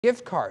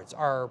Gift cards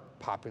are a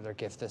popular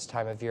gift this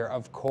time of year,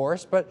 of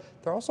course, but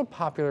they're also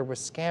popular with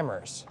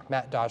scammers.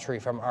 Matt Daughtry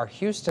from our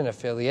Houston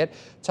affiliate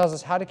tells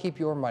us how to keep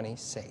your money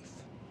safe.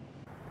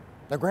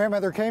 The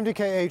grandmother came to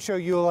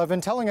KHOU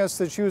 11 telling us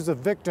that she was a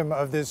victim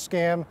of this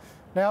scam.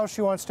 Now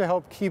she wants to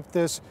help keep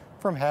this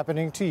from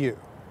happening to you.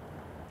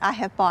 I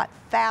have bought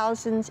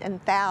thousands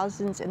and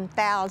thousands and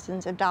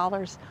thousands of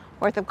dollars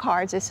worth of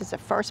cards. This is the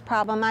first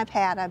problem I've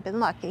had. I've been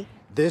lucky.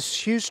 This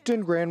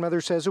Houston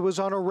grandmother says it was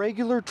on a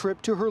regular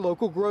trip to her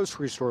local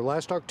grocery store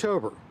last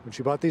October when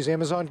she bought these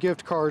Amazon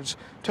gift cards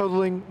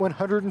totaling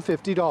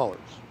 $150.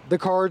 The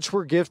cards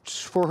were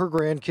gifts for her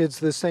grandkids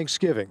this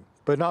Thanksgiving,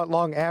 but not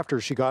long after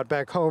she got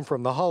back home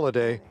from the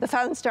holiday, the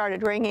phone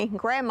started ringing.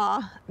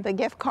 Grandma, the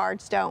gift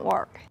cards don't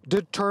work.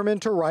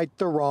 Determined to right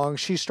the wrong,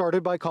 she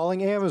started by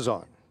calling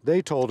Amazon.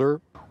 They told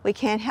her, "We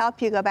can't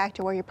help you. Go back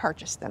to where you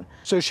purchased them."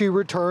 So she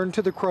returned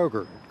to the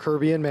Kroger,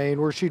 Kirby in Maine,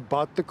 where she'd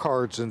bought the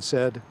cards and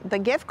said, "The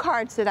gift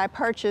cards that I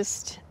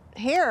purchased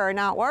here are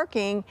not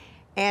working,"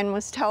 and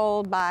was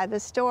told by the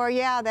store,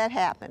 "Yeah, that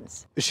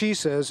happens." She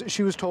says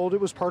she was told it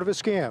was part of a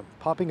scam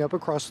popping up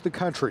across the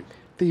country.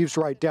 Thieves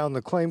write down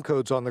the claim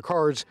codes on the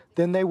cards,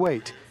 then they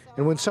wait.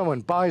 And when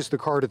someone buys the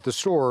card at the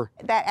store,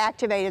 that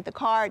activated the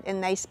card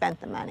and they spent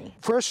the money.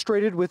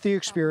 Frustrated with the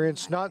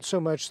experience, not so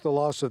much the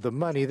loss of the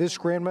money, this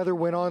grandmother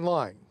went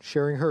online,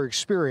 sharing her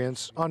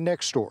experience on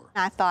Nextdoor.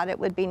 I thought it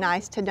would be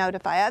nice to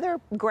notify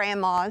other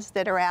grandmas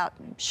that are out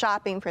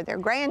shopping for their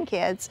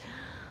grandkids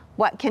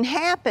what can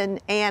happen,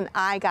 and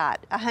I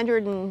got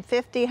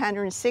 150,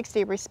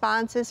 160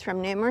 responses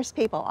from numerous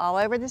people all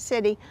over the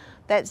city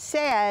that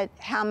said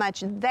how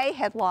much they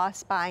had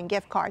lost buying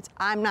gift cards.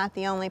 I'm not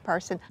the only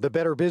person. The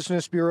Better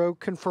Business Bureau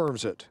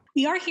confirms it.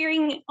 We are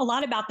hearing a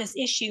lot about this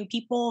issue,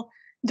 people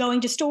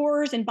going to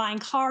stores and buying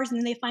cars, and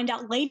then they find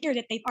out later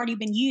that they've already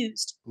been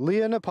used.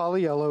 Leah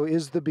Napoliello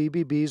is the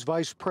BBB's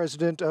Vice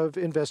President of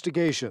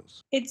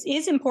Investigations. It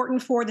is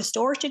important for the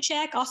stores to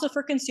check, also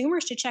for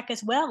consumers to check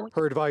as well.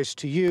 Her advice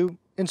to you,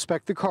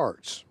 inspect the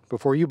cards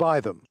before you buy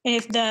them. And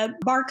if the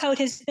barcode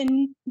has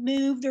been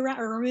moved or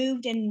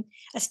removed and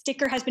a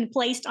sticker has been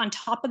placed on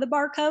top of the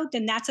barcode,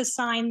 then that's a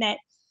sign that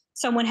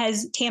someone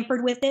has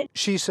tampered with it.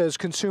 She says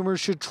consumers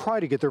should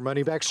try to get their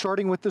money back,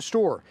 starting with the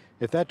store.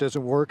 If that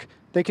doesn't work,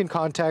 they can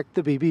contact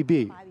the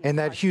BBB. And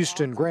that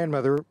Houston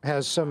grandmother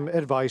has some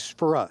advice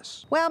for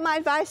us. Well, my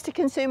advice to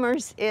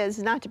consumers is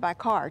not to buy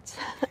cards.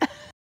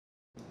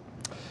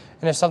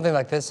 And if something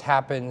like this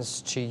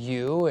happens to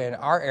you in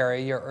our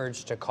area, you're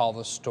urged to call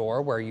the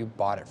store where you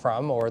bought it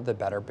from or the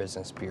Better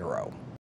Business Bureau.